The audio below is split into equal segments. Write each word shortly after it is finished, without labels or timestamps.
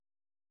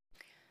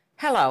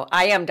Hello,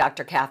 I am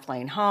Dr.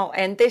 Kathleen Hall,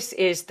 and this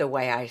is The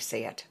Way I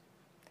See It.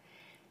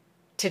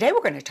 Today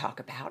we're going to talk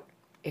about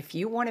if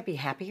you want to be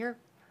happier,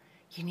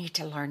 you need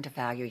to learn to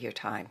value your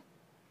time.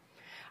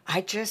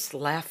 I just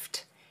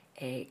left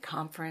a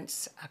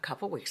conference a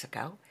couple weeks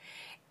ago,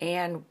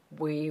 and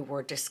we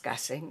were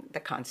discussing the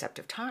concept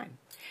of time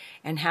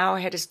and how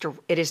it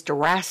is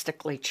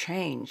drastically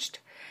changed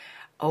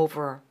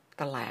over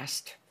the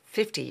last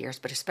 50 years,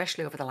 but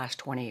especially over the last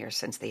 20 years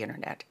since the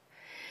internet.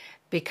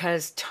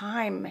 Because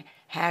time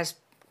has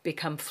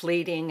become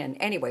fleeting, and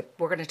anyway,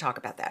 we're going to talk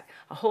about that,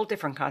 a whole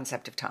different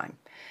concept of time.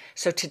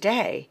 So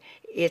today,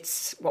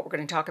 what we're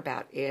going to talk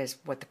about is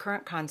what the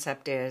current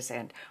concept is,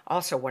 and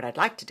also what I'd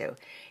like to do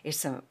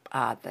is the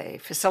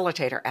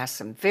facilitator asked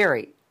some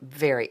very,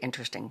 very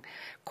interesting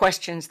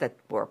questions that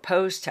were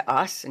posed to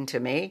us and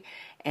to me,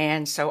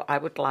 and so I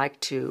would like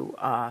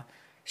to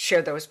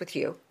share those with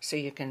you so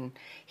you can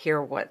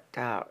hear what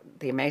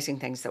the amazing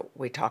things that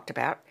we talked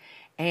about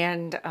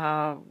and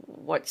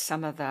what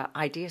some of the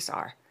ideas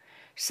are.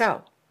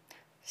 So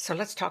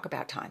let's talk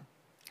about time.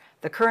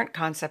 The current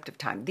concept of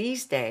time.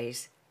 These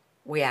days,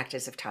 we act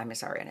as if time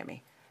is our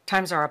enemy.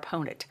 Time's our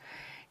opponent.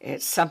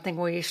 It's something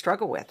we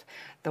struggle with.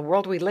 The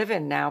world we live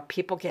in now,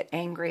 people get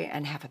angry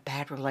and have a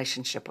bad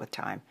relationship with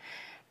time.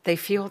 They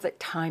feel that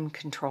time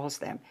controls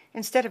them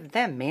instead of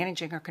them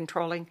managing or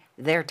controlling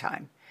their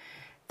time.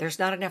 There's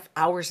not enough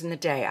hours in the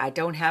day. I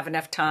don't have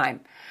enough time.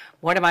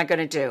 What am I going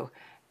to do?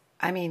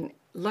 I mean,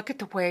 look at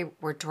the way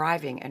we're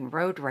driving and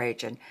road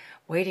rage and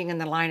waiting in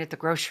the line at the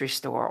grocery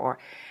store. Or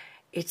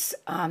it's,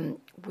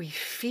 we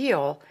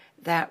feel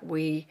that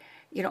we,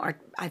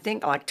 I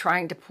think like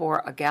trying to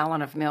pour a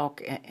gallon of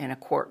milk in a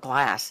quart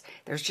glass.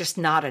 There's just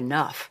not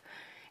enough.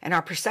 And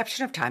our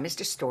perception of time is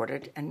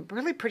distorted and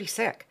really pretty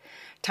sick.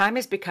 Time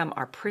has become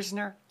our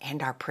prisoner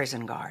and our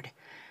prison guard.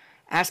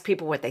 Ask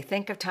people what they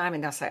think of time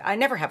and they'll say, I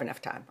never have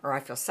enough time, or I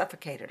feel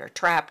suffocated or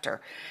trapped.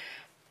 Or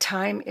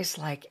time is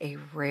like a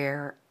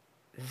rare,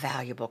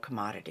 valuable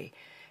commodity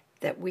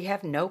that we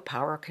have no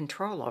power or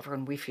control over,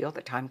 and we feel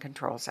that time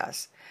controls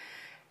us.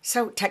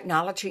 So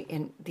technology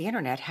in the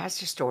internet has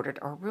distorted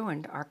or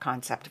ruined our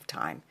concept of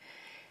time.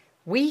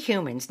 We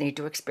humans need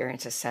to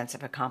experience a sense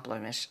of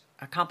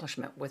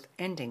accomplishment with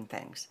ending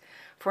things.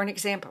 For an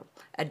example,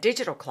 a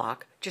digital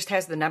clock just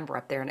has the number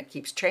up there and it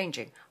keeps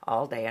changing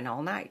all day and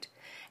all night.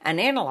 An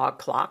analog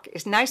clock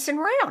is nice and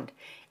round,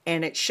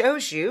 and it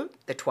shows you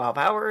the 12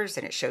 hours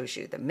and it shows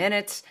you the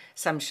minutes.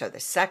 Some show the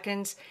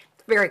seconds.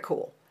 Very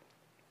cool.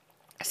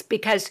 It's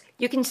because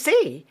you can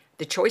see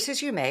the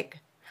choices you make,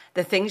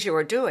 the things you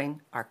are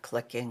doing are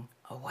clicking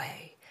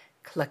away,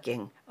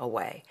 clicking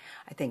away.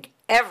 I think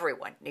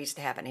everyone needs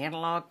to have an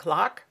analog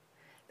clock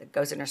that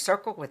goes in a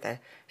circle with the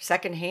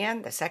second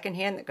hand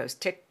that goes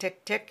tick,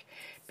 tick, tick,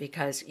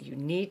 because you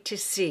need to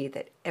see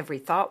that every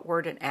thought,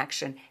 word, and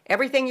action,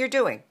 everything you're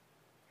doing,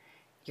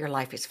 your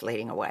life is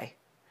fleeting away.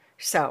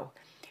 So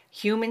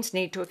humans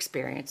need to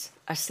experience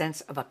a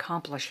sense of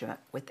accomplishment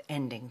with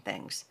ending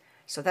things.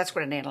 So that's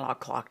what an analog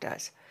clock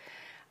does.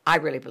 I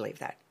really believe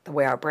that, the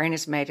way our brain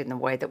is made and the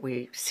way that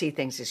we see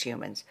things as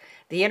humans.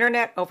 The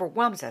internet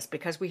overwhelms us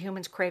because we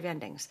humans crave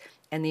endings,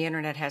 and the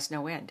internet has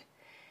no end.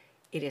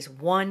 It is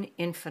one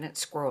infinite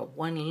scroll,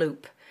 one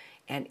loop,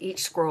 and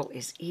each scroll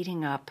is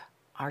eating up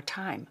our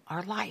time,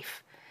 our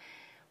life.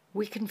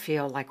 We can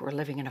feel like we're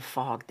living in a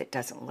fog that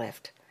doesn't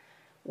lift.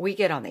 We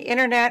get on the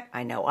internet,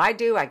 I know I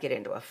do, I get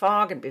into a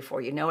fog, and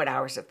before you know it,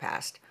 hours have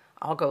passed.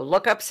 I'll go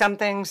look up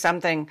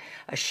something,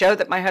 a show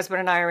that my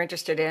husband and I are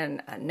interested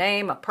in, a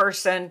name, a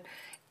person,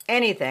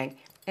 anything.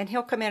 And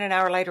he'll come in an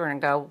hour later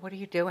and go, what are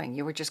you doing?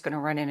 You were just going to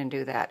run in and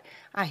do that.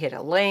 I hit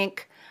a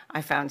link.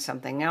 I found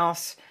something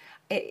else.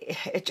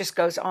 It just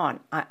goes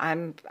on.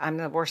 I'm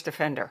the worst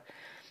offender.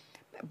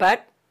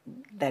 But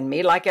then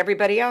me, like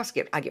everybody else,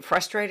 I get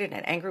frustrated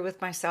and angry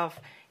with myself,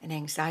 and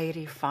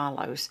anxiety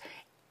follows.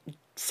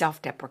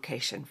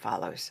 Self-deprecation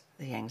follows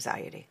the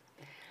anxiety.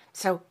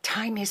 So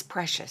time is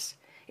precious.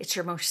 It's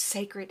your most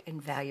sacred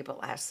and valuable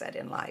asset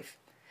in life.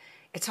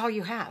 It's all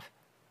you have.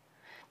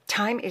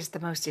 Time is the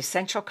most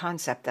essential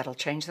concept that'll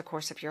change the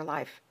course of your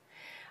life.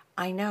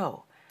 I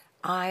know.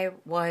 I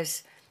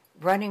was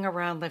running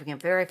around living a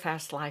very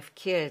fast life,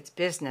 kids,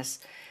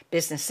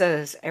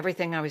 businesses,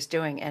 everything I was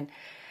doing. And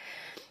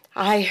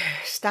I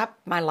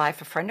stopped my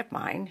life. A friend of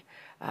mine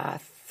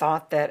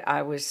thought that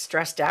I was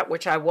stressed out,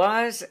 which I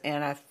was,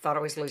 and I thought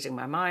I was losing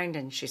my mind.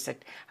 And she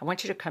said, I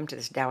want you to come to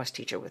this Taoist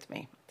teacher with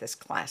me, this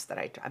class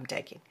that I'm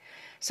taking.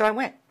 So I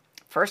went.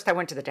 First, I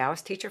went to the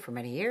Taoist teacher for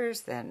many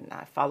years, then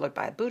followed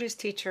by a Buddhist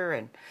teacher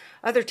and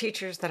other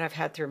teachers that I've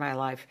had through my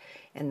life.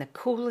 And the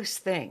coolest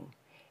thing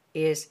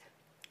is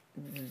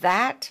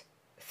that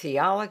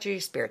theology,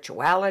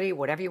 spirituality,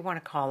 whatever you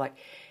want to call it,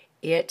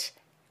 it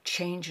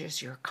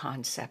changes your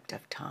concept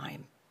of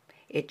time.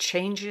 It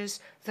changes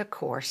the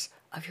course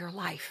of your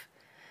life.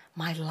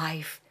 My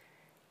life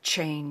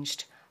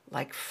changed,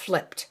 like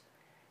flipped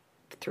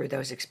through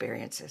those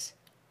experiences.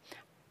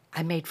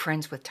 I made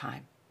friends with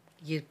time.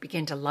 You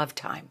begin to love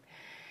time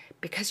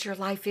because your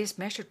life is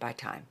measured by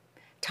time.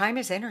 Time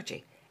is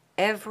energy.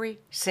 Every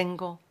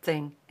single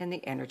thing in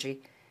the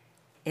energy,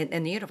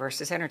 in the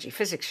universe is energy.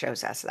 Physics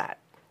shows us that.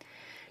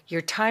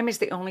 Your time is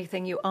the only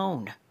thing you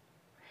own,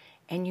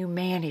 and you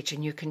manage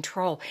and you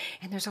control.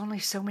 And there's only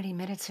so many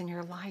minutes in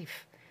your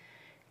life.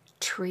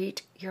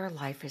 Treat your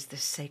life as the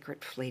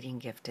sacred, fleeting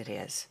gift it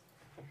is.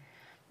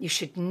 You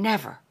should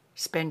never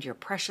spend your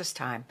precious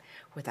time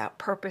without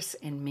purpose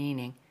and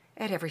meaning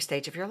at every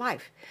stage of your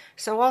life.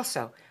 So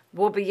also,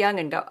 we'll be young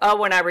and go, oh,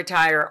 when I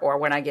retire or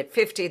when I get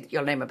 50,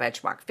 you'll name a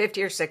benchmark,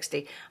 50 or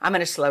 60, I'm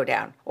going to slow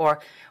down.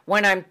 Or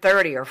when I'm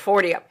 30 or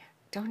 40,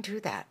 don't do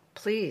that.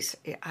 Please,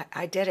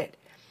 I did it.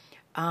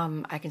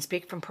 I can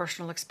speak from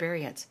personal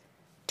experience.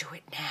 Do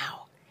it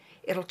now.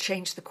 It'll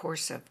change the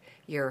course of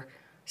your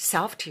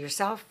self to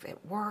yourself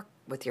at work,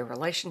 with your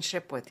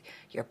relationship with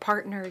your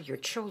partner, your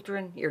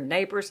children, your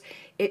neighbors.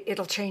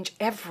 It'll change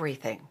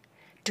everything.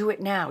 Do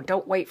it now.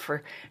 Don't wait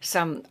for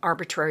some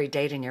arbitrary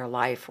date in your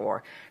life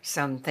or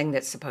something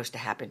that's supposed to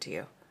happen to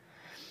you.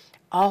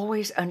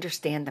 Always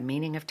understand the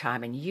meaning of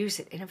time and use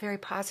it in a very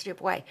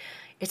positive way.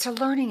 It's a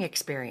learning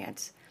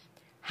experience.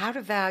 How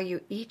to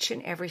value each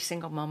and every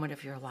single moment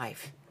of your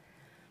life.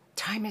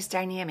 Time is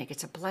dynamic.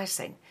 It's a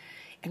blessing.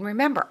 And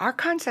remember, our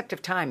concept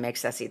of time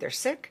makes us either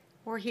sick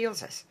or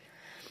heals us.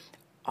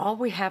 All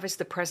we have is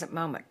the present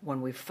moment.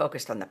 When we've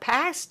focused on the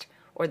past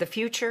or the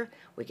future,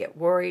 we get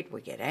worried,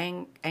 we get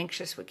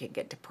anxious, we can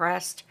get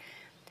depressed.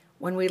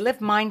 When we live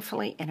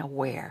mindfully and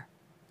aware,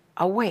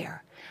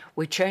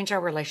 we change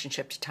our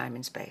relationship to time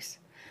and space.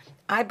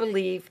 I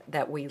believe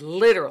that we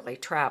literally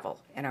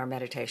travel in our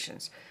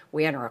meditations.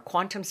 We enter a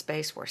quantum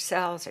space where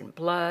cells and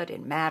blood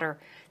and matter,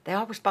 they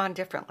all respond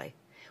differently.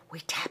 We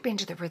tap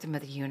into the rhythm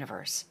of the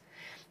universe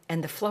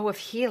and the flow of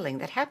healing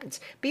that happens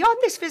beyond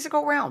this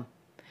physical realm.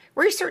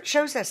 Research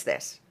shows us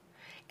this.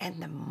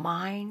 And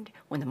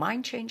when the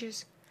mind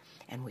changes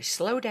and we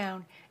slow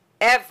down,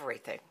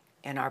 everything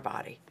in our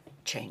body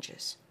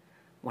changes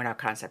when our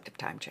concept of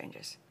time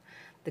changes.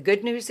 The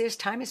good news is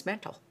time is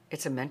mental.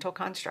 It's a mental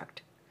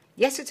construct.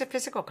 Yes, it's a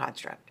physical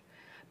construct,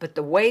 but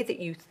the way that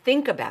you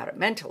think about it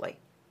mentally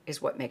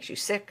is what makes you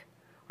sick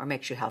or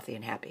makes you healthy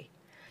and happy.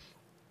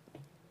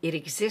 It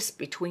exists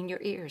between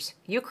your ears.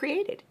 You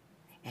create it,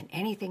 and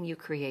anything you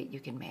create, you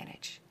can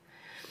manage.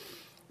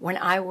 When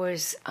I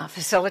was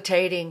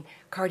facilitating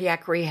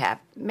cardiac rehab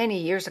many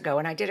years ago,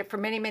 and I did it for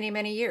many, many,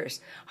 many years,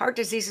 heart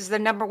disease is the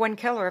 #1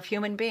 killer of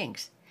human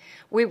beings.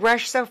 We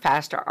rush so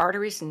fast, our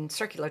arteries and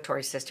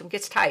circulatory system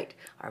gets tight.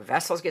 Our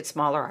vessels get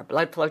smaller, our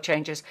blood flow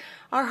changes.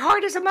 Our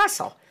heart is a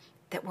muscle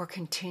that we're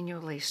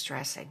continually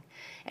stressing.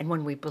 And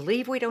when we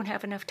believe we don't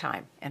have enough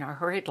time in our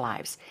hurried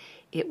lives,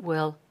 it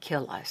will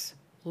kill us,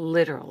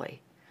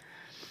 literally.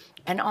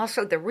 And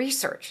also the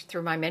research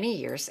through my many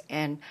years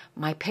and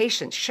my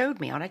patients showed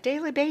me on a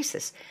daily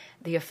basis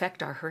the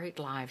effect our hurried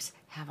lives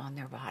have on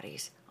their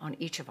bodies, on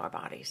each of our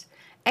bodies.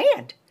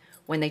 And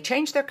when they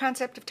changed their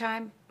concept of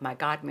time, my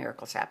God,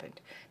 miracles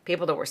happened.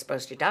 People that were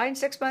supposed to die in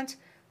 6 months,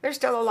 they're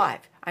still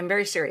alive. I'm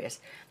very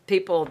serious.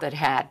 People that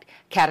had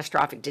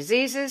catastrophic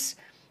diseases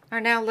are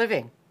now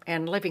living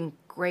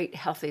great,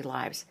 healthy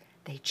lives.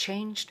 They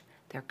changed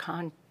their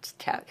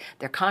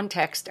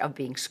context of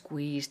being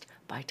squeezed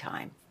by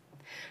time.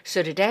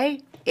 So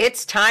today,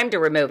 it's time to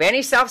remove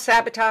any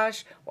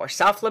self-sabotage or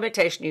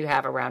self-limitation you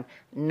have around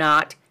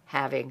not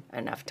having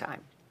enough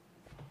time.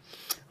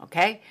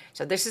 Okay,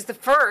 so this is the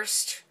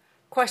first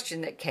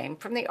question that came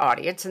from the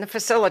audience and the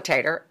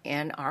facilitator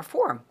in our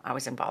forum I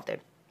was involved in.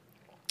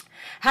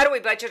 How do we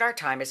budget our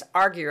time is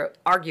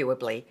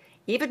arguably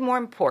even more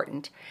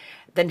important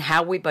than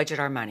how we budget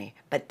our money,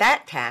 but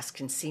that task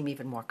can seem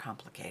even more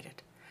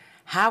complicated.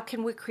 How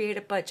can we create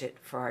a budget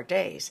for our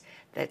days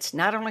that's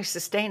not only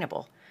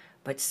sustainable,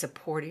 but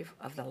supportive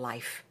of the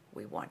life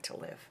we want to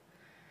live?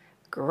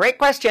 Great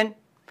question.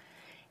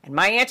 And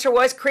my answer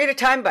was create a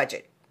time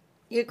budget.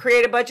 You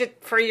create a budget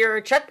for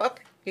your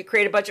checkbook. You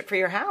create a budget for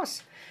your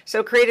house.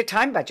 So create a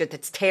time budget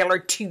that's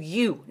tailored to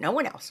you, no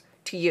one else,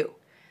 to you.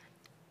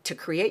 To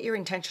create your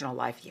intentional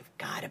life, you've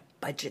got to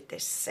budget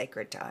this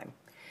sacred time.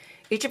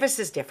 Each of us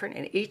is different,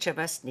 and each of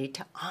us need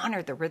to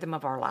honor the rhythm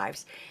of our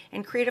lives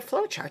and create a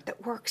flow chart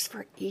that works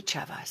for each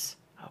of us,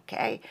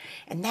 okay?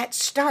 And that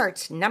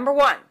starts, number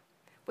one,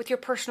 with your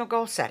personal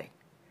goal setting.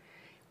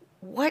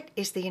 What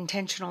is the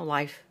intentional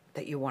life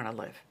that you want to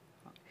live?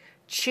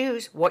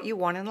 Choose what you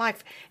want in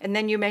life. And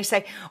then you may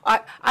say,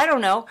 I don't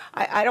know.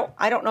 I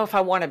don't know if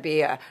I want to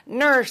be a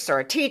nurse or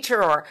a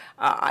teacher, or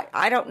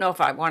I don't know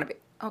if I want to be.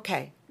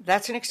 Okay,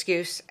 that's an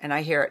excuse, and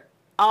I hear it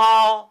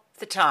all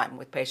the time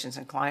with patients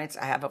and clients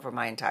I have over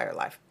my entire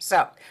life.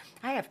 So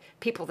I have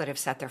people that have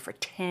sat there for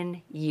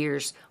 10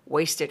 years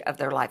wasted of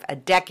their life, a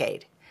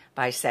decade,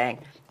 by saying,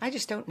 I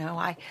just don't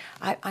know.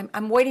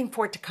 I'm waiting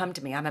for it to come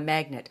to me. I'm a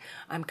magnet.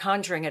 I'm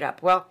conjuring it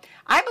up. Well,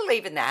 I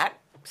believe in that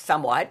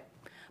somewhat,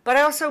 but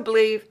I also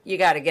believe you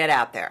got to get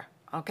out there.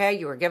 Okay?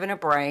 You were given a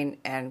brain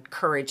and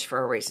courage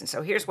for a reason.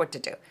 So here's what to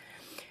do.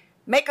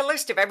 Make a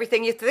list of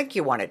everything you think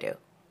you want to do.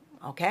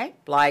 Okay?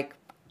 Like,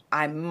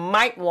 I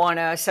might want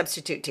to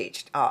substitute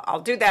teach.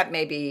 I'll do that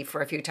maybe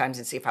for a few times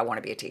and see if I want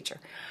to be a teacher.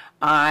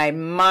 I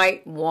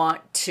might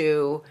want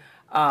to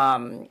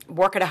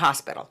work at a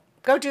hospital.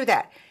 Go do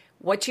that.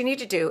 What you need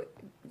to do,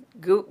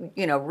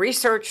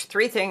 research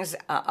 3 things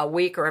a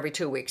week or every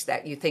 2 weeks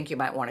that you think you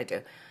might want to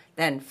do.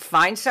 Then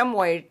find some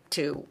way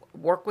to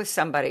work with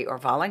somebody or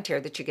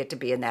volunteer that you get to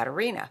be in that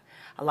arena.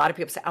 A lot of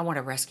people say, I want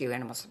to rescue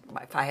animals.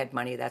 If I had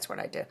money, that's what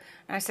I do.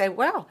 And I say,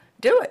 well,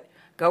 do it.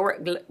 Go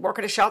work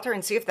at a shelter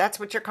and see if that's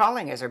what your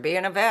calling is, or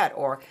being a vet,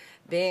 or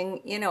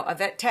being, a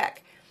vet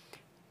tech.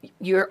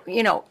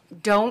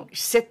 Don't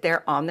sit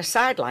there on the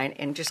sideline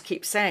and just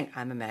keep saying,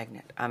 I'm a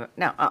magnet.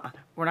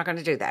 We're not going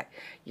to do that.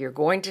 You're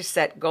going to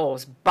set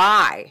goals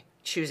by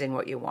choosing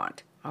what you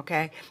want,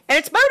 okay? And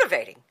it's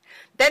motivating.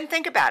 Then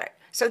think about it.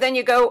 So then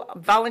you go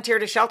volunteer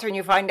at a shelter and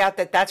you find out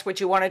that that's what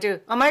you want to do.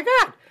 Oh my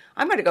God,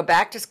 I'm going to go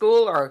back to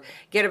school or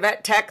get a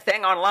vet tech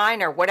thing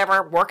online or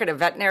whatever, work at a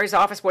veterinary's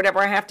office, whatever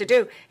I have to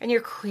do. And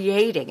you're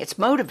creating. It's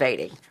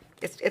motivating.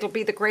 It'll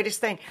be the greatest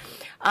thing.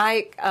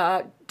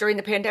 I, during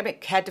the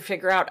pandemic, had to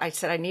figure out, I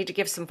said, I need to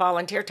give some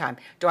volunteer time.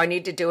 Do I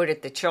need to do it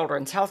at the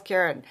Children's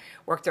Healthcare and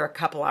work there a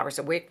couple hours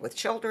a week with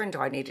children? Do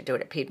I need to do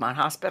it at Piedmont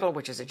Hospital,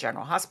 which is a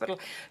general hospital?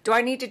 Do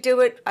I need to do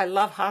it? I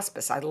love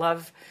hospice. I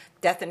love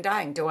death and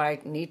dying. Do I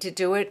need to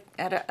do it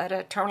at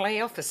a terminally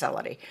ill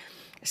facility?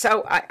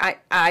 So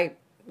I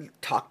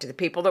talked to the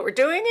people that were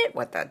doing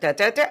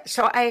it.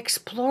 So I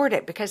explored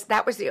it because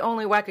that was the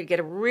only way I could get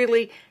a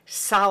really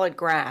solid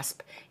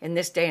grasp in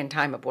this day and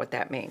time of what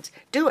that means.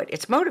 Do it.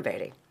 It's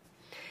motivating.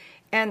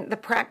 And the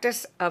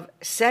practice of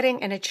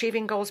setting and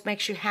achieving goals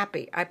makes you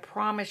happy. I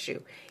promise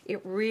you,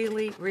 it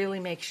really, really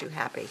makes you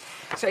happy.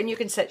 So, and you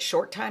can set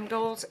short-time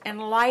goals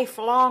and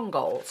lifelong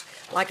goals.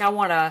 Like I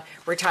want to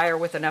retire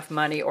with enough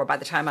money, or by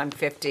the time I'm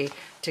 50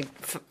 to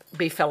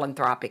be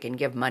philanthropic and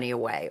give money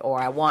away. Or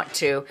I want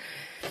to,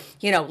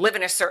 live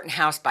in a certain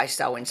house by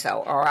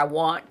so-and-so. Or I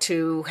want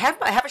to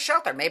have a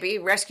shelter, maybe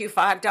rescue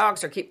 5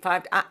 dogs or keep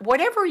 5.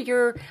 Whatever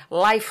your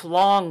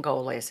lifelong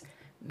goal is,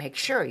 make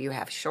sure you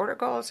have shorter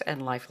goals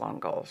and lifelong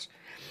goals.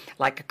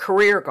 Like a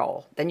career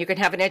goal. Then you can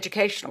have an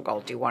educational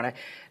goal. Do you want to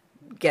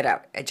get an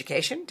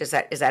education? Is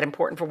that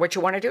important for what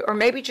you want to do? Or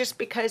maybe just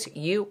because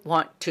you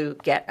want to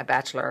get a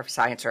Bachelor of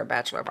Science or a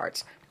Bachelor of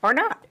Arts, or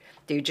not.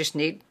 Do you just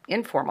need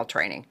informal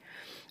training?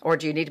 Or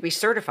do you need to be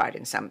certified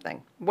in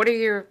something? What are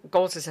your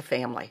goals as a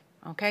family?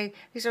 Okay?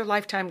 These are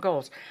lifetime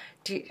goals.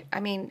 Do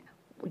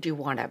you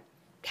want to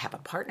have a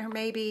partner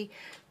maybe?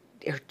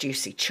 Or do you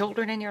see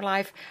children in your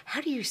life? How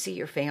do you see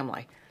your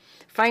family?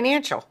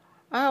 Financial.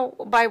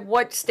 Oh, by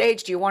what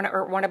stage do you want to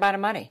earn what amount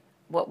of money?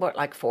 What,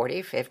 like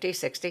 40, 50,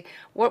 60?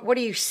 What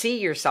do you see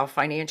yourself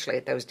financially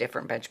at those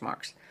different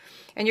benchmarks?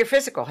 And your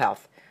physical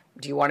health.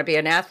 Do you want to be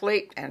an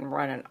athlete and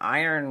run an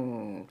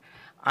Iron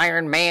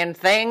Man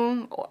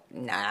thing?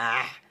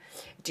 Nah.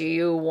 Do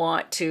you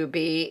want to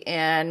be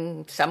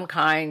in some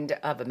kind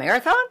of a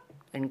marathon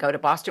and go to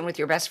Boston with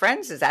your best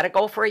friends? Is that a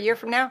goal for a year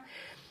from now?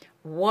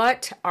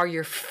 What are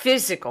your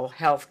physical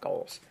health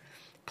goals?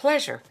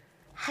 Pleasure.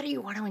 How do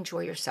you want to enjoy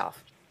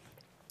yourself?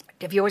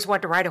 Have you always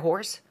wanted to ride a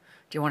horse?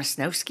 Do you want to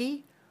snow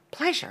ski?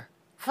 Pleasure.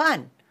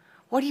 Fun.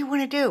 What do you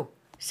want to do?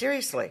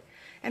 Seriously.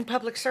 And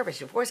public service.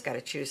 You've always got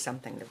to choose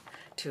something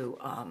to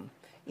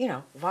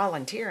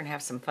volunteer and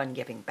have some fun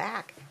giving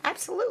back.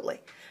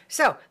 Absolutely.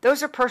 So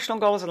those are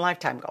personal goals and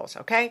lifetime goals,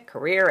 okay?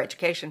 Career,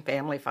 education,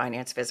 family,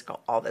 finance,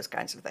 physical, all those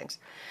kinds of things.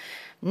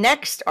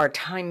 Next are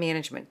time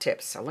management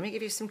tips. So let me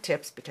give you some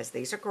tips because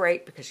these are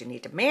great because you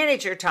need to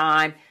manage your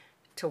time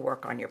to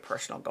work on your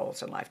personal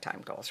goals and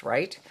lifetime goals,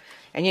 right?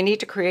 And you need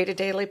to create a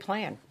daily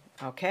plan,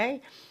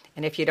 okay?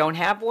 And if you don't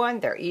have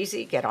one, they're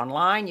easy. Get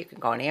online. You can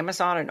go on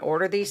Amazon and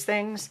order these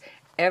things,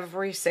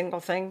 every single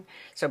thing.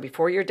 So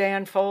before your day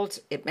unfolds,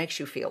 it makes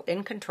you feel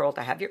in control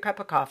to have your cup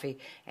of coffee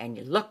and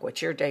you look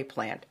what's your day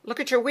planned. Look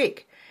at your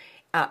week.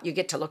 You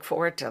get to look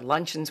forward to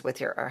luncheons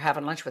or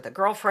having lunch with a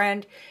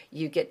girlfriend.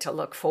 You get to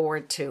look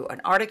forward to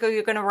an article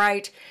you're going to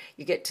write.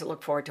 You get to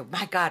look forward to,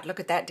 my God, look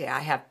at that day. I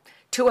have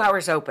 2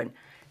 hours open.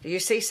 Do you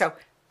see? So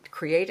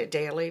create a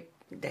daily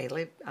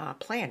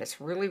plan.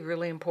 It's really,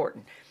 really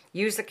important.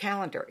 Use the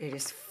calendar. It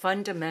is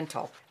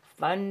fundamental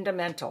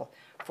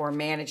for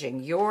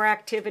managing your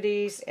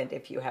activities. And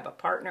if you have a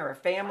partner or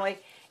family,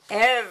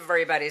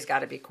 everybody's got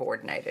to be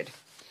coordinated.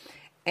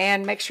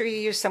 And make sure you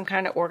use some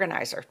kind of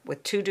organizer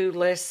with to-do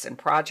lists and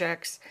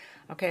projects.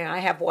 Okay, I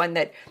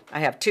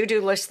have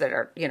to-do lists that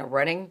are,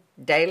 running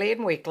daily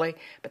and weekly,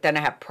 but then I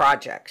have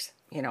projects,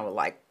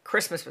 like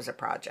Christmas was a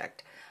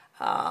project.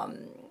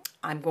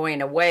 I'm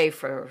going away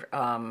for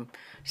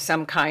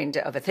some kind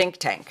of a think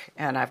tank,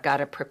 and I've got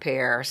to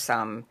prepare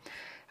some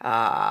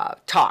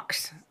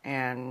talks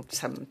and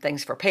some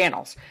things for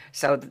panels.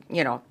 So,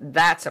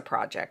 that's a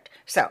project.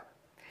 So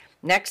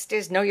next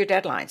is know your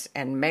deadlines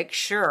and make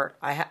sure.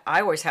 I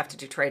always have to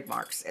do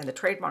trademarks, and the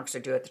trademarks are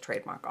due at the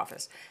trademark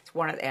office. It's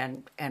one of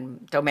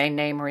and domain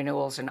name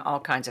renewals and all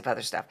kinds of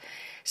other stuff.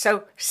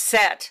 So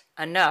set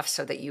enough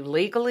so that you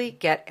legally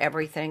get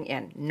everything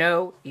in.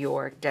 Know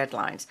your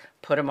deadlines.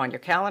 Put them on your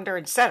calendar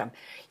and set them.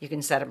 You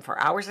can set them for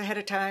hours ahead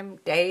of time,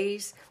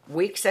 days,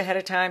 weeks ahead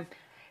of time,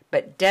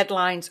 but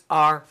deadlines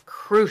are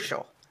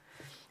crucial.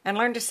 and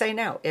learn to say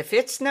no. If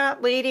it's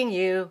not leading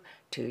you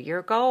to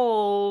your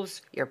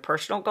goals, your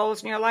personal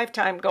goals and your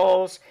lifetime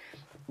goals,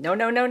 no,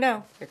 no, no,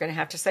 no. You're going to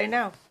have to say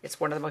no. It's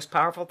one of the most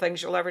powerful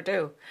things you'll ever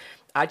do.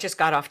 I just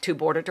got off 2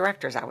 board of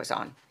directors I was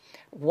on.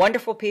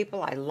 Wonderful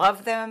people. I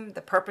love them.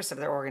 The purpose of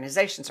their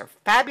organizations are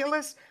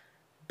fabulous,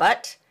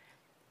 but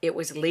it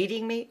was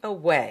leading me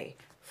away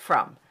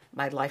from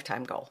my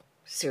lifetime goal.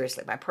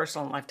 Seriously, my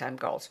personal and lifetime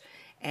goals.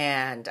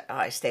 And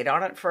I stayed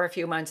on it for a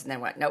few months and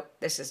then went, nope,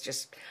 this is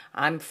just,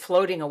 I'm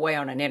floating away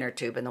on an inner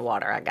tube in the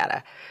water. I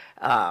got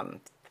to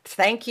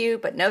thank you,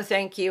 but no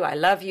thank you. I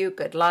love you.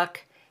 Good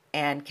luck.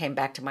 And came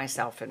back to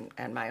myself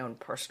and my own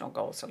personal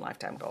goals and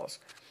lifetime goals.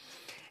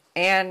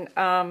 And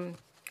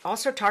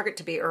also target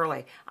to be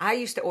early. I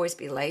used to always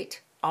be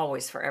late,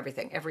 always, for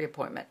everything, every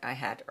appointment I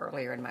had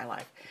earlier in my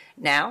life.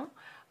 Now,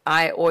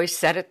 I always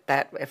set it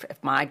that if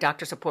my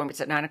doctor's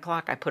appointment's at 9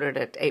 o'clock, I put it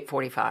at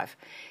 8:45.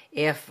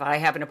 If I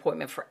have an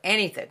appointment for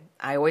anything,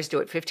 I always do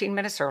it 15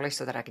 minutes early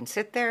so that I can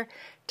sit there,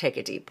 take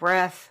a deep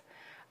breath,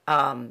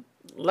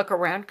 look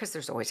around because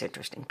there's always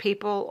interesting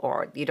people,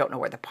 or you don't know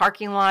where the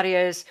parking lot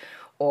is,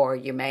 or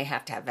you may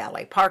have to have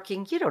valet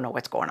parking. You don't know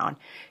what's going on.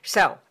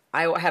 So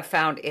I have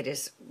found it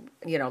is,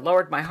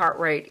 lowered my heart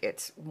rate.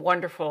 It's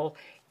wonderful.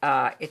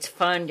 It's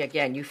fun.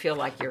 Again, you feel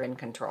like you're in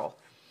control.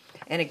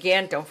 And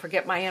again, don't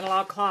forget my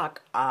analog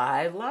clock.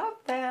 I love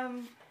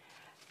them.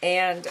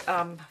 And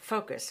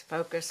focus,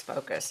 focus,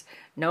 focus.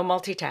 No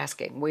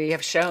multitasking. We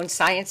have shown,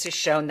 science has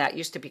shown that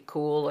used to be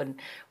cool. And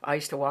I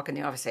used to walk in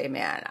the office and say,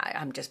 man,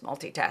 I'm just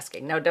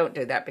multitasking. No, don't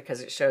do that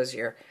because it shows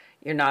you're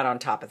not on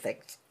top of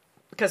things.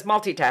 Because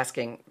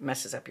multitasking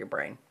messes up your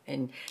brain.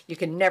 And you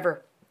can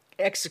never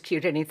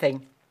execute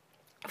anything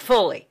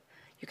fully.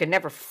 You can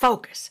never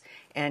focus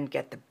and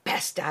get the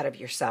best out of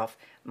yourself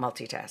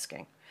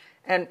multitasking.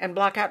 And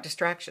block out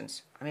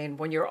distractions. I mean,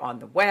 when you're on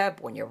the web,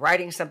 when you're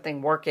writing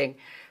something, working,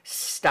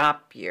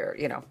 stop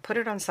put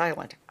it on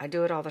silent. I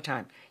do it all the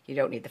time. You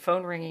don't need the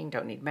phone ringing,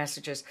 don't need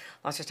messages.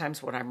 Lots of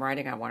times when I'm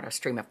writing, I want a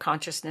stream of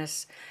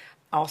consciousness.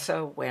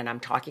 Also, when I'm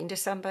talking to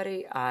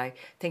somebody, I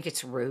think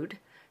it's rude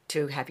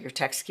to have your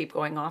text keep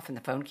going off and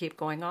the phone keep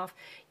going off.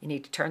 You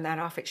need to turn that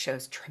off. It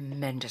shows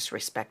tremendous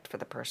respect for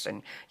the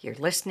person you're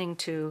listening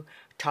to,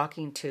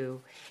 talking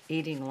to,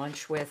 eating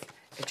lunch with.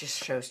 It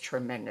just shows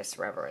tremendous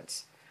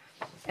reverence.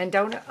 And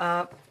don't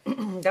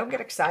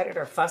get excited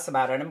or fuss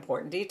about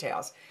unimportant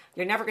details.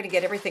 You're never going to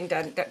get everything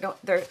done.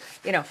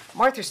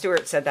 Martha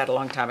Stewart said that a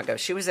long time ago.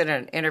 She was in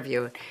an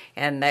interview,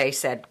 and they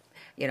said,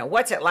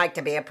 what's it like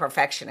to be a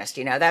perfectionist?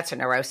 That's a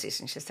neurosis.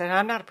 And she said,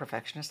 I'm not a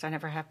perfectionist. I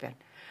never have been.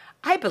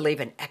 I believe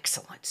in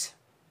excellence.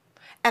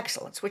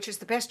 Excellence, which is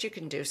the best you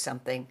can do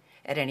something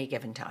at any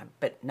given time,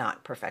 but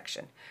not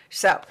perfection.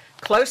 So,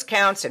 close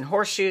counts and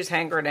horseshoes,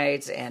 hand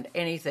grenades, and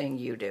anything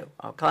you do,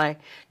 okay?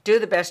 Do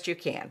the best you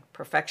can.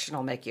 Perfection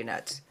will make you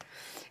nuts.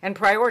 And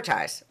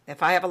prioritize.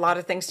 If I have a lot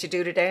of things to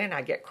do today and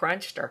I get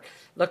crunched, or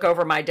look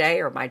over my day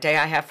or my day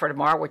I have for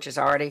tomorrow, which is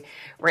already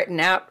written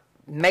out,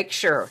 make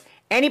sure.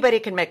 Anybody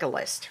can make a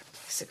list.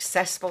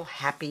 Successful,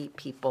 happy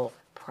people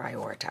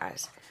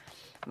prioritize.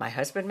 My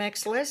husband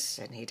makes lists,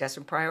 and he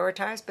doesn't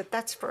prioritize, but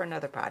that's for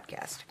another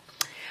podcast.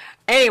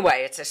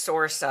 Anyway, it's a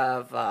source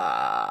of,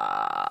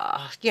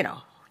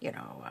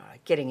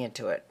 getting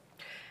into it.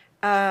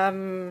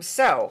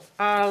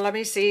 Let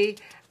me see.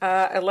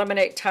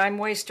 Eliminate time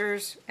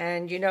wasters,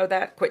 and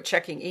that. Quit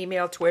checking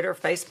email, Twitter,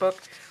 Facebook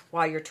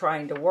while you're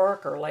trying to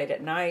work or late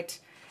at night,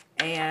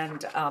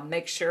 and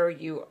make sure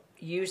you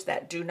use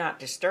that do not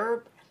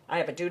disturb. I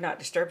have a do not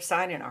disturb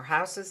sign in our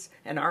houses,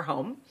 in our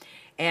home,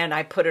 and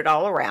I put it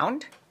all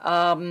around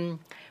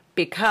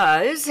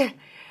because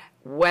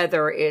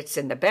whether it's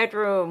in the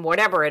bedroom,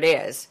 whatever it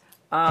is,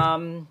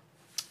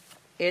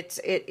 it's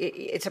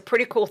a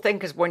pretty cool thing,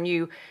 because when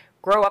you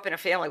grow up in a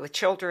family with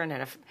children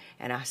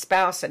and a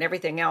spouse and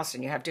everything else,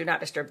 and you have do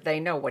not disturb, they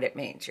know what it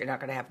means. You're not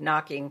going to have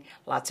knocking,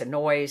 lots of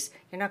noise.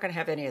 You're not going to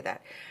have any of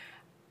that.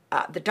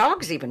 The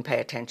dogs even pay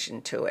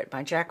attention to it,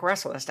 my Jack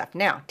Russell and stuff.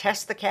 Now,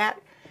 Tess the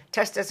cat,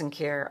 Tess doesn't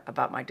care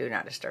about my do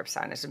not disturb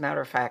sign. As a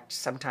matter of fact,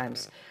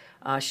 sometimes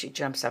she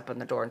jumps up on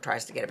the door and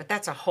tries to get it. But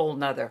that's a whole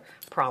nother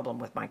problem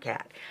with my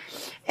cat.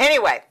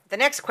 Anyway, the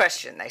next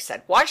question, they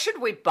said, why should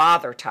we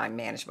bother time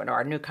management, or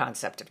our new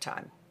concept of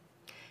time?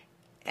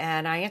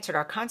 And I answered,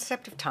 our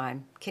concept of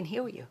time can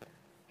heal you.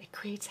 It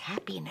creates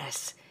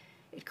happiness.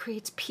 It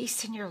creates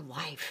peace in your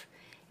life.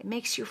 It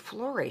makes you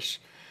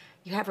flourish.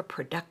 You have a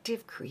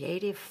productive,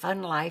 creative,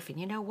 fun life. And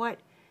you know what?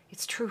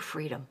 It's true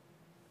freedom.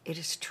 It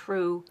is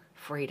true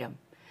freedom.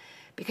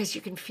 Because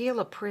you can feel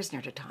a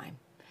prisoner to time,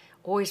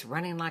 always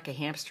running like a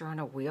hamster on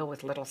a wheel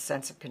with little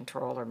sense of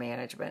control or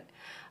management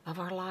of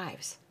our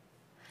lives.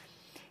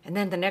 And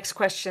then the next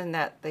question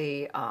that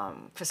the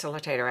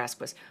facilitator asked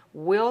was,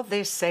 will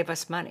this save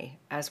us money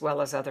as well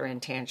as other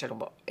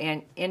intangible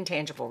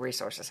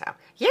resources? How?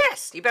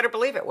 Yes, you better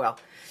believe it will.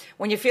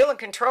 When you feel in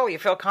control, you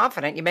feel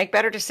confident, you make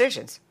better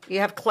decisions. You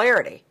have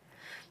clarity.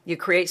 You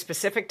create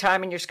specific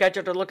time in your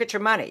schedule to look at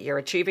your money. You're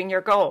achieving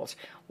your goals.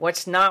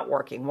 What's not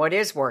working? What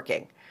is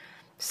working?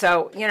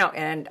 So,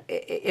 and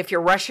if you're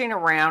rushing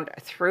around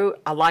through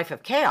a life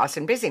of chaos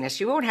and busyness,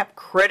 you won't have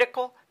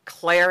critical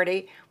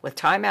clarity with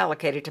time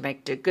allocated to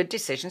make good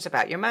decisions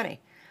about your money.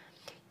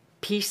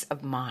 Peace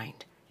of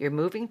mind. You're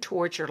moving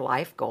towards your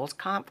life goals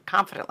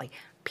confidently.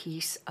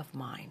 Peace of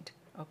mind.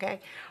 Okay?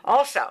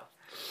 Also,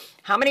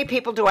 how many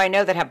people do I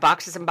know that have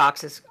boxes and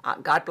boxes?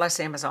 God bless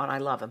Amazon. I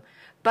love them.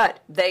 But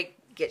they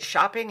get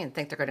shopping and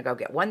think they're going to go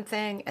get one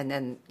thing, and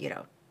then,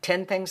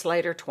 10 things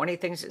later, 20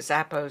 things at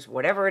Zappos,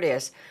 whatever it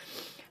is.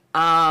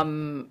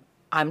 I'm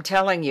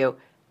telling you,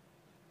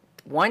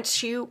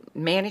 once you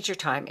manage your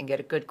time and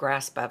get a good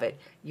grasp of it,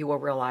 you will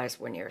realize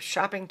when you're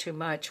shopping too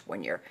much,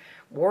 when you're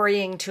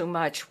worrying too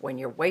much, when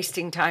you're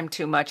wasting time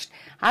too much.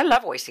 I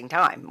love wasting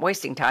time.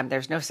 Wasting time,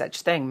 there's no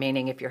such thing,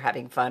 meaning if you're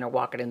having fun or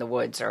walking in the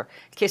woods or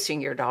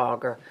kissing your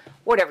dog or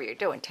whatever you're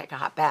doing, take a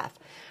hot bath.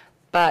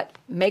 But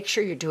make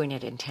sure you're doing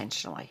it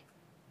intentionally.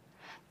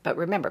 But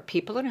remember,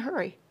 people in a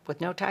hurry with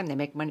no time, they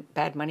make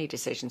bad money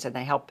decisions, and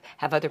they have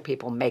other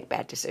people make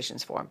bad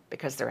decisions for them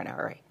because they're in a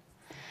hurry.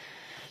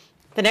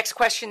 The next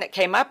question that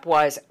came up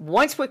was,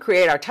 once we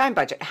create our time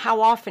budget, how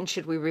often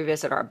should we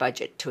revisit our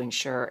budget to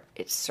ensure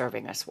it's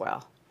serving us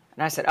well?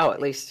 And I said,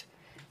 at least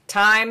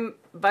time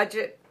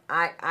budget,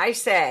 I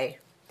say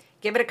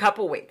give it a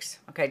couple weeks.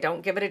 Okay,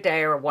 don't give it a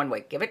day or 1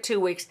 week. Give it 2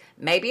 weeks,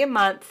 maybe a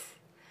month.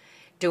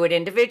 Do it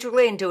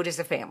individually and do it as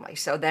a family.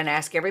 So then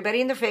ask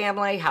everybody in the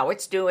family how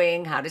it's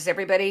doing. How does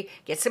everybody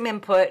get some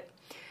input?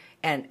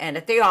 And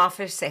at the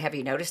office, say, have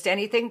you noticed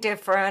anything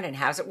different? And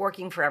how's it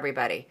working for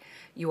everybody?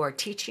 You are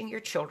teaching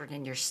your children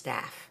and your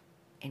staff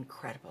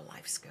incredible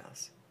life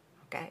skills.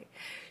 Okay?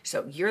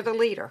 So you're the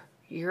leader.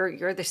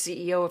 You're the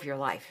CEO of your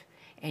life.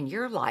 And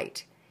your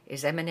light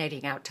is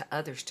emanating out to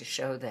others to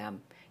show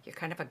them. You're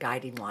kind of a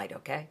guiding light,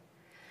 okay?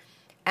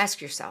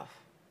 Ask yourself,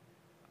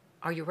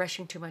 are you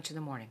rushing too much in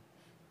the morning?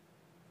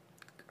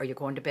 Are you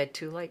going to bed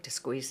too late to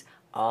squeeze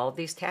all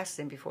these tasks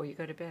in before you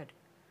go to bed?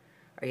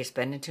 Are you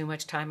spending too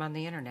much time on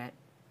the internet?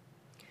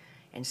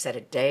 And set a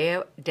day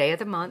of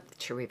the month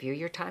to review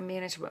your time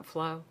management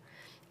flow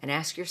and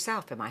ask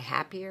yourself, am I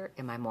happier?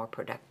 Am I more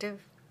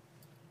productive?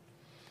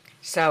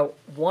 So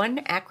one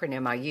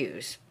acronym I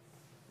use,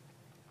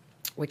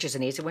 which is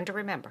an easy one to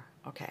remember,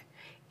 okay,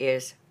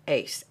 is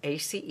ACE,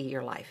 A-C-E,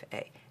 your life,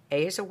 A.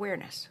 A is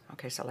awareness.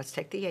 Okay, so let's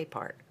take the A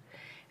part.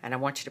 And I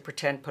want you to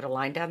put a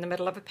line down the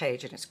middle of a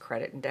page, and it's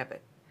credit and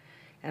debit.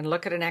 And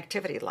look at an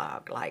activity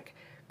log like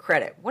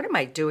credit. What am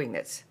I doing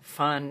that's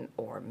fun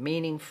or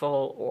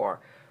meaningful or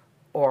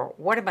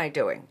what am I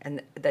doing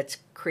and that's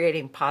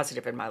creating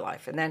positive in my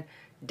life? And then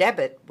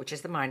debit, which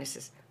is the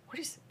minuses.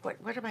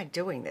 What am I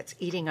doing that's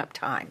eating up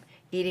time,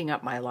 eating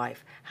up my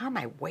life? How am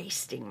I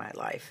wasting my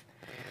life?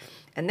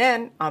 And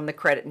then on the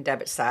credit and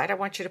debit side, I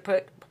want you to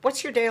put,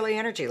 what's your daily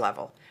energy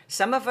level?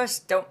 Some of us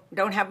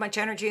don't have much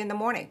energy in the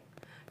morning.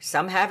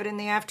 Some have it in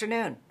the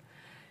afternoon.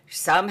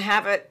 Some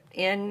have it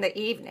in the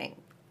evening.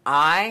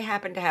 I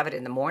happen to have it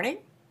in the morning.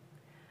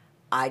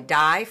 I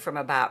die from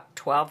about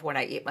 12 when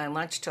I eat my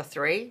lunch till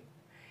 3.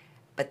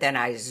 But then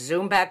I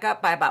zoom back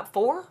up by about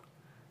 4.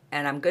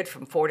 And I'm good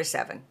from 4 to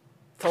 7.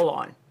 Full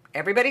on.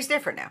 Everybody's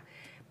different now.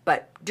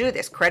 But do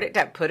this. Credit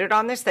debit. Put it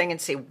on this thing and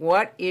see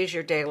what is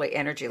your daily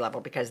energy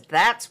level. Because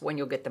that's when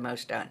you'll get the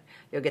most done.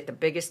 You'll get the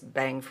biggest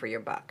bang for your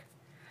buck.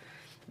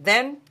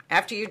 Then,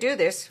 after you do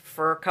this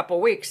for a couple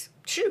weeks,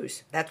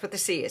 choose. That's what the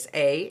C is.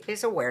 A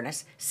is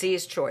awareness. C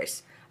is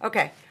choice.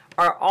 Okay,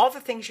 are all the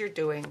things you're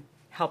doing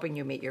helping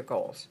you meet your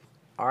goals?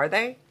 Are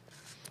they?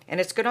 And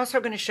it's also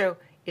going to show,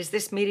 is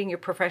this meeting your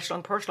professional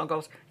and personal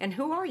goals? And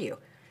who are you?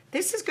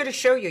 This is going to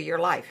show you your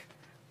life.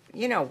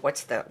 You know,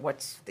 what's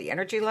the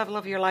energy level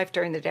of your life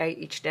during the day,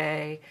 each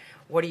day?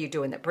 What are you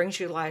doing that brings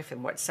you life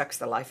and what sucks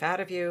the life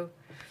out of you?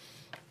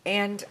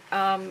 And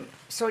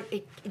so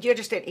you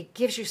understand, it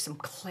gives you some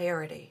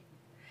clarity.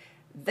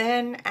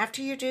 Then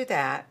after you do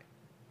that,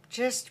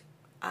 just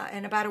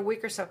in about a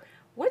week or so,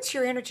 what's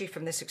your energy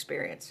from this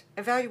experience?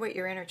 Evaluate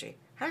your energy.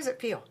 How does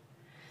it feel?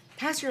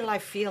 How's your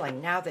life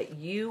feeling now that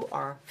you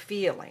are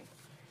feeling,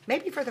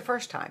 maybe for the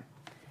first time,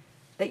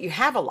 that you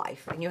have a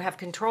life and you have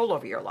control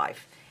over your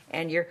life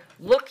and you're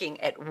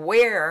looking at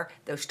where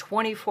those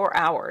 24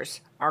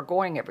 hours are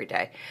going every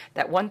day,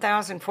 that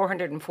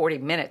 1,440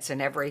 minutes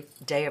in every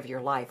day of your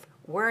life,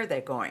 where are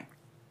they going?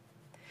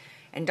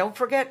 And don't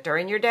forget,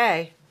 during your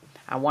day,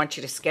 I want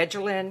you to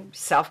schedule in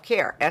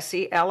self-care,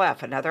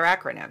 SELF, another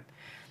acronym.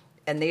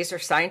 And these are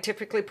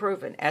scientifically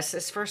proven. S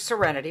is for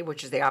serenity,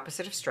 which is the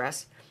opposite of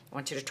stress. I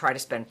want you to try to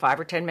spend 5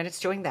 or 10 minutes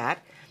doing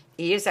that.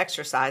 E is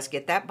exercise,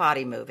 get that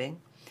body moving.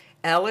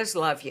 L is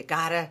love. You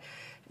gotta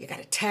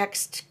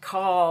text,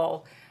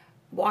 call,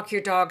 walk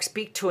your dog,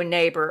 speak to a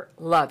neighbor.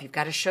 Love. You've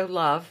got to show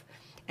love.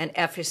 And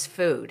F is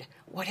food.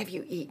 What have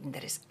you eaten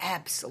that is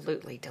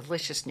absolutely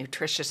delicious,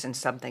 nutritious, and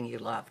something you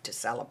love to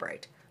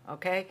celebrate?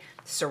 Okay?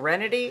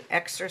 Serenity,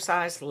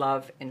 exercise,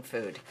 love, and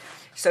food.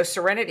 So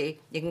serenity,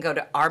 you can go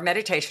to our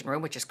meditation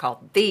room, which is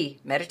called The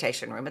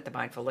Meditation Room at the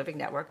Mindful Living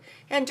Network,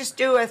 and just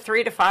do a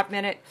 3 to 5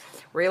 minute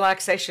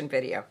relaxation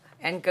video.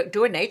 And go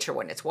do a nature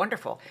one. It's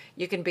wonderful.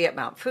 You can be at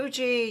Mount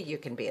Fuji. You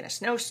can be in a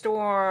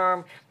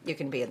snowstorm. You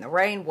can be in the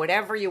rain.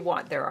 Whatever you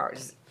want. There are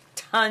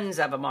tons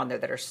of them on there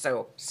that are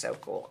so, so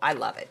cool. I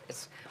love it.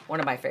 It's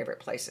one of my favorite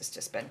places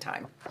to spend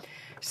time.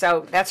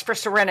 So that's for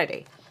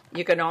serenity.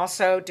 You can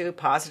also do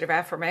positive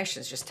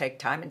affirmations. Just take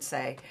time and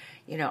say,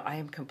 you know, I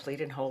am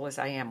complete and whole as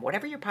I am.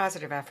 Whatever your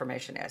positive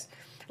affirmation is.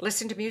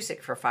 Listen to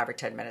music for 5 or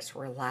 10 minutes.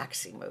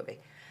 Relaxing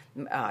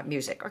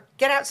music. Or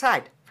get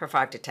outside for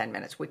 5 to 10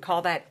 minutes. We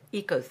call that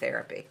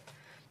ecotherapy.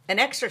 And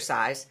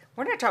exercise,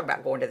 we're not talking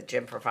about going to the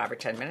gym for 5 or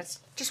 10 minutes.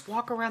 Just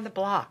walk around the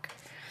block.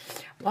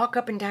 Walk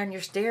up and down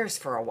your stairs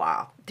for a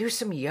while. Do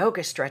some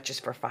yoga stretches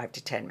for 5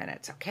 to 10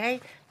 minutes,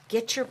 okay?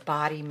 Get your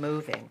body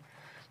moving.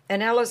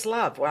 And Ella's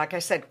love, like I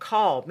said,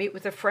 call, meet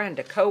with a friend,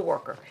 a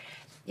coworker.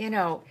 You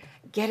know,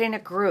 get in a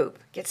group,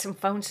 get some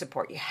phone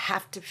support. You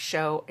have to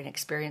show and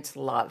experience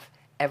love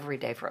every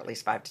day for at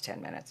least 5 to 10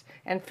 minutes.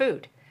 And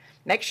food.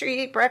 Make sure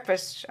you eat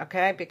breakfast,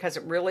 okay, because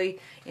it really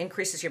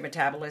increases your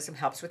metabolism,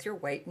 helps with your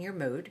weight and your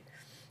mood.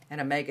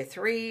 And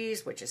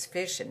omega-3s, which is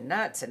fish and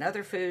nuts and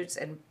other foods,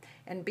 and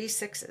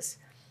B6s.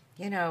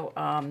 You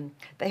know,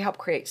 they help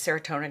create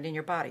serotonin in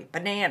your body.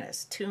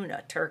 Bananas,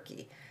 tuna,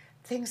 turkey,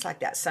 things like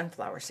that,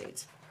 sunflower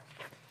seeds.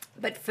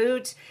 But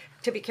foods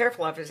to be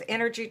careful of is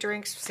energy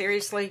drinks.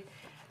 Seriously,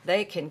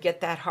 they can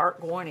get that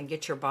heart going and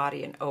get your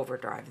body in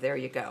overdrive. There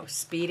you go,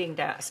 speeding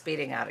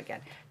out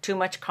again. Too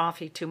much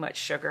coffee, too much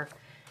sugar.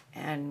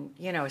 And,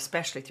 you know,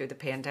 especially through the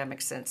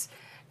pandemic, since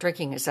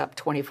drinking is up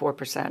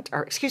 24%,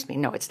 or excuse me,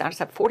 no, it's not,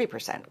 it's up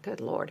 40%. Good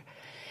Lord.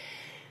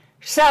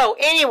 So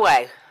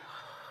anyway,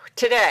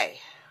 today,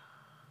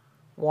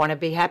 want to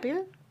be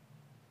happier?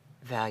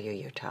 Value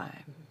your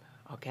time,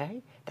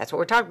 okay? That's what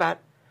we're talking about.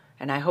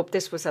 And I hope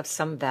this was of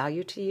some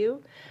value to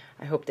you.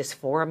 I hope this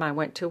forum I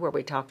went to where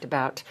we talked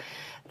about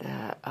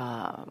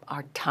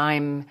our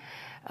time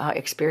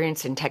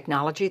experience in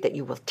technology, that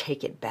you will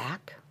take it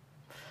back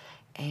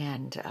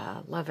and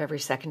love every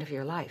second of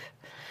your life.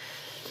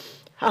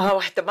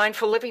 Oh, at the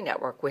Mindful Living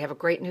Network, we have a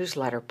great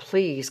newsletter.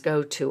 Please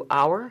go to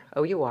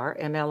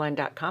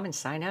OURMLN.com and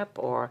sign up,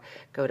 or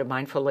go to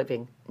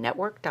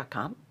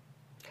mindfullivingnetwork.com.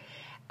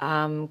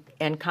 And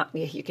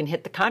you can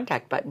hit the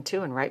contact button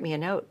too and write me a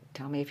note.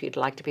 Tell me if you'd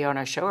like to be on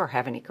our show or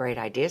have any great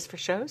ideas for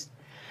shows.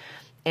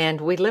 And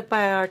we live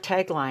by our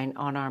tagline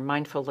on our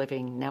Mindful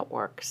Living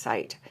Network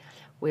site.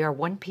 We are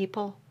one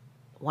people,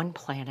 one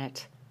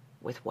planet,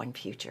 with one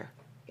future.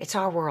 It's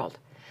our world.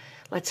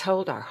 Let's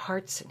hold our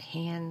hearts and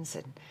hands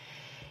and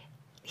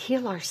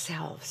heal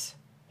ourselves,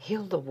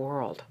 heal the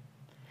world.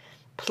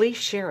 Please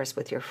share us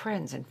with your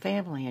friends and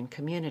family and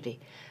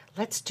community.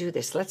 Let's do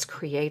this. Let's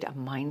create a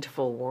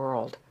mindful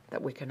world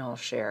that we can all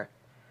share.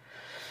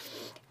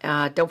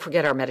 Don't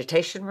forget our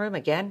meditation room.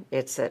 Again,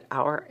 it's at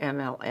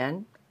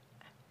OurMLN.com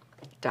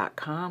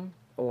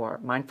or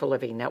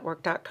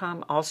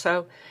mindfullivingnetwork.com.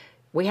 Also,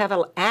 we have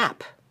an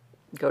app.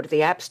 Go to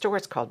the App Store.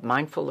 It's called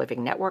Mindful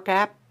Living Network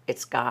app.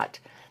 It's got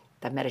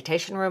the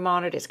meditation room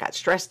on it. It's got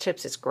stress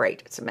tips. It's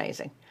great. It's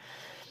amazing.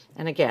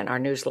 And again, our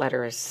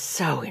newsletter is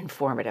so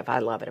informative. I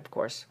love it, of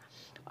course.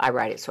 I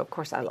write it, so of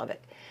course I love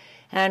it.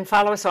 And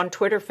follow us on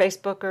Twitter,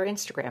 Facebook, or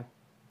Instagram.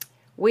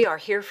 We are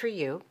here for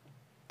you.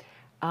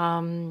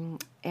 And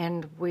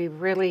we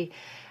really,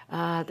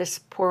 this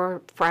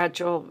poor,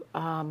 fragile,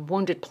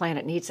 wounded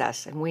planet needs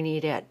us, and we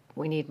need it.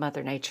 We need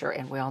Mother Nature,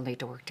 and we all need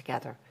to work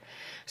together.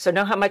 So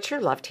know how much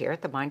you're loved here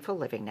at the Mindful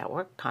Living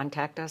Network.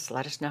 Contact us.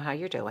 Let us know how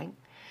you're doing.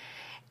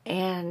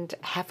 And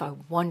have a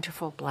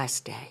wonderful,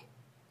 blessed day.